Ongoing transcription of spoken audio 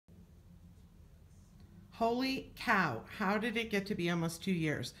Holy cow, how did it get to be almost 2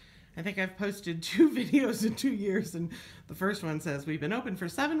 years? I think I've posted 2 videos in 2 years, and the first one says we've been open for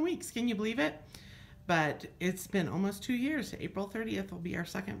 7 weeks. Can you believe it? But it's been almost 2 years. April 30th will be our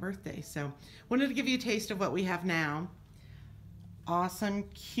second birthday. So wanted to give you a taste of what we have now. Awesome,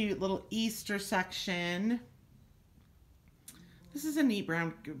 cute little Easter section. This is a neat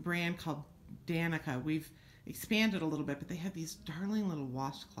brand called Danica. We've expanded a little bit, but they have these darling little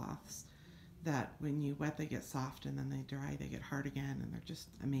washcloths that when you wet, they get soft, and then they dry, they get hard again, and they're just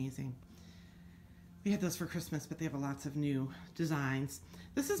amazing. We had those for Christmas, but they have lots of new designs.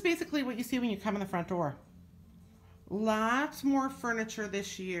 This is basically what you see when you come in the front door. Lots more furniture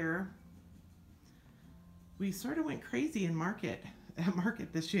this year. We sort of went crazy at market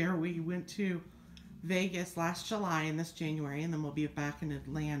this year. We went to Vegas last July and this January, and then we'll be back in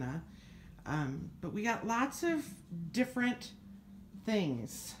Atlanta. But we got lots of different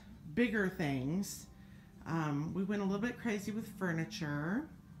things, bigger things. We went a little bit crazy with furniture,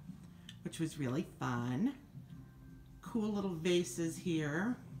 which was really fun. Cool little vases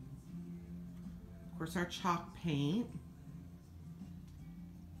here. Of course, our chalk paint.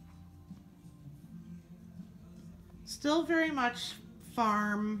 Still very much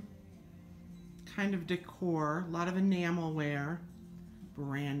farm kind of decor. A lot of enamelware.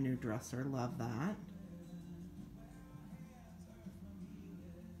 Brand new dresser, love that.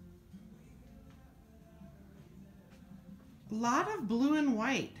 A lot of blue and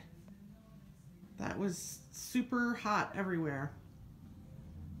white. That was super hot everywhere.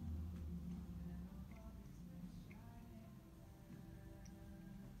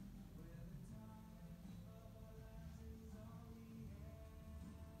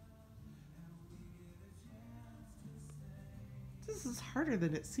 This is harder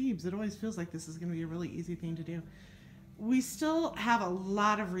than it seems. It always feels like this is going to be a really easy thing to do. We still have a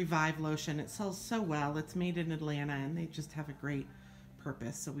lot of Revive lotion. It sells so well. It's made in Atlanta, and they just have a great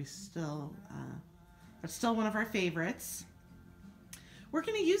purpose. So we still, it's still one of our favorites. We're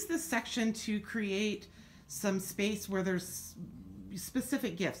going to use this section to create some space where there's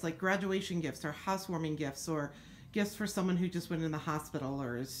specific gifts, like graduation gifts or housewarming gifts or gifts for someone who just went in the hospital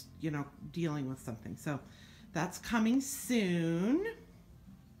or is, you know, dealing with something. So that's coming soon.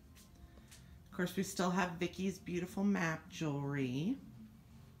 Of course, we still have Vicky's beautiful map jewelry.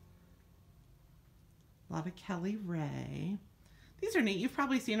 A lot of Kelly Ray. These are neat. You've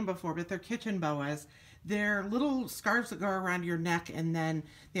probably seen them before, but they're kitchen boas. They're little scarves that go around your neck, and then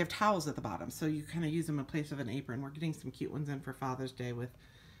they have towels at the bottom, so you kind of use them in place of an apron. We're getting some cute ones in for Father's Day with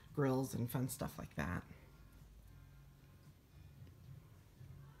grills and fun stuff like that.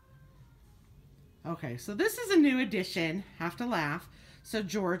 Okay, so this is a new addition. Have to laugh. So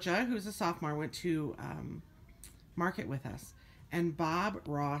Georgia, who's a sophomore, went to market with us, and Bob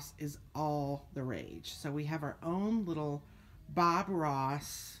Ross is all the rage. So we have our own little Bob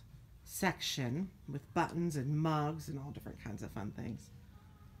Ross section with buttons and mugs and all different kinds of fun things.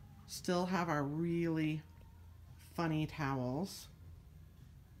 Still have our really funny towels.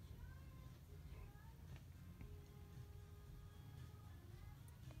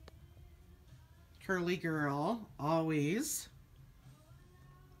 Curly girl, always.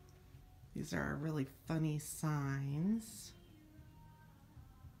 These are really funny signs.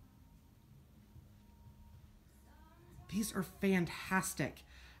 These are fantastic.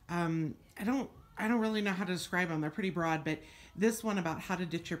 I don't really know how to describe them. They're pretty broad, but this one about how to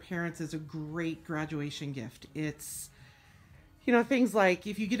ditch your parents is a great graduation gift. It's, you know, things like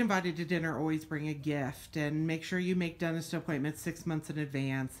if you get invited to dinner, always bring a gift, and make sure you make dentist appointments 6 months in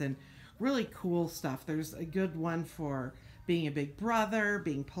advance, and really cool stuff. There's a good one for being a big brother,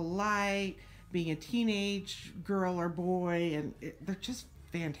 being polite, being a teenage girl or boy, and they're just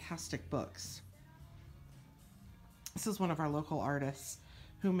fantastic books. This is one of our local artists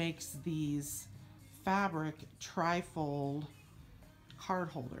who makes these fabric trifold card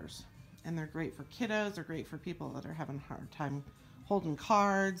holders, and they're great for kiddos. They're great for people that are having a hard time holding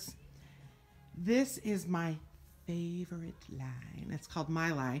cards. This is my favorite line. It's called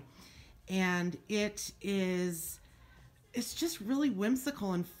My Lie, and it's just really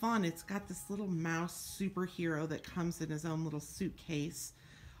whimsical and fun. It's got this little mouse superhero that comes in his own little suitcase.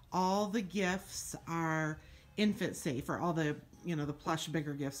 All the gifts are infant safe, or all the, you know, the plush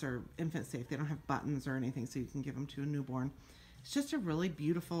bigger gifts are infant safe. They don't have buttons or anything, so you can give them to a newborn. It's just a really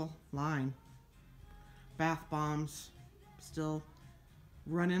beautiful line. Bath bombs, still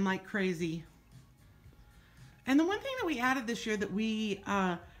running like crazy. And the one thing that we added this year that we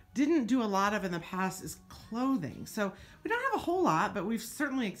didn't do a lot of in the past is clothing. So we don't have a whole lot, but we've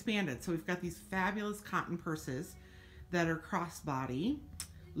certainly expanded. So we've got these fabulous cotton purses that are crossbody.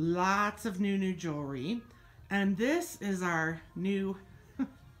 Lots of new jewelry. And this is our new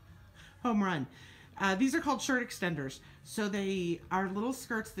home run. These are called shirt extenders. So they are little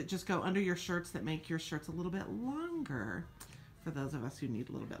skirts that just go under your shirts that make your shirts a little bit longer for those of us who need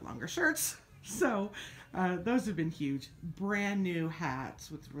a little bit longer shirts. So those have been huge. Brand new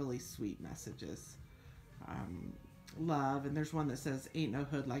hats with really sweet messages. Love. And there's one that says, "Ain't no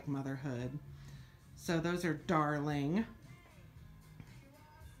hood like motherhood." So those are darling.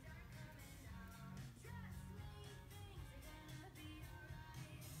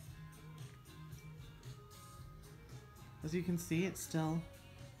 As you can see, it's still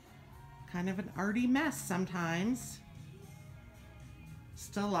kind of an arty mess sometimes.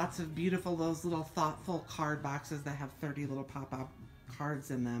 Still lots of beautiful, those little thoughtful card boxes that have 30 little pop-up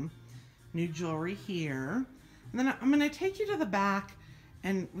cards in them. New jewelry here. And then I'm going to take you to the back,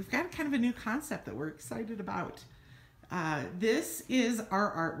 and we've got kind of a new concept that we're excited about. This is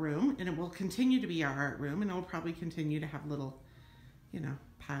our art room, and it will continue to be our art room, and it will probably continue to have little,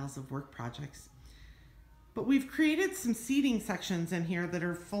 piles of work projects. But we've created some seating sections in here that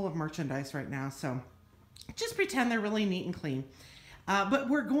are full of merchandise right now, so just pretend they're really neat and clean. But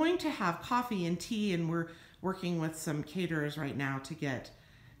we're going to have coffee and tea, and we're working with some caterers right now to get,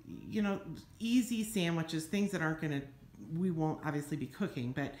 easy sandwiches, things that we won't obviously be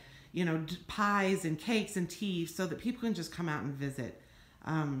cooking, but, pies and cakes and tea so that people can just come out and visit.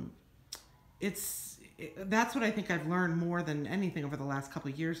 That's what I think I've learned more than anything over the last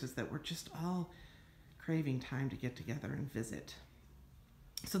couple of years, is that we're just all craving time to get together and visit.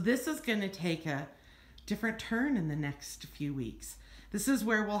 So this is going to take a different turn in the next few weeks. This is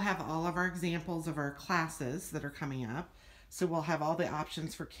where we'll have all of our examples of our classes that are coming up. So we'll have all the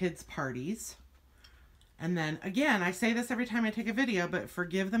options for kids' parties. And then again, I say this every time I take a video, but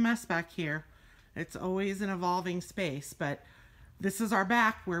forgive the mess back here. It's always an evolving space, but this is our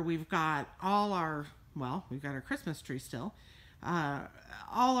back where we've got all our, we've got our Christmas tree still.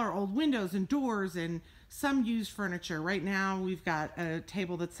 All our old windows and doors and some used furniture. Right now we've got a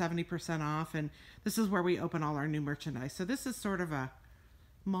table that's 70% off, and this is where we open all our new merchandise. So this is sort of a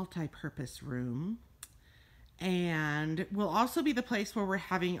multi-purpose room, and will also be the place where we're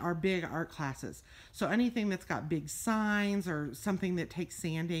having our big art classes. So anything that's got big signs or something that takes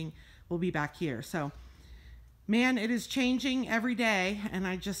sanding will be back here. So man, it is changing every day, and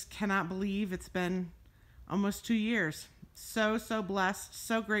I just cannot believe it's been almost 2 years. So blessed,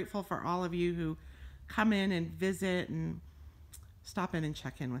 so grateful for all of you who come in and visit and stop in and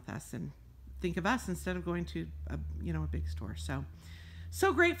check in with us and think of us instead of going to a big store.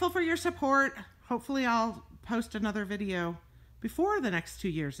 So grateful for your support. Hopefully I'll post another video before the next 2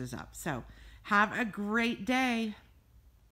 years is up. So have a great day.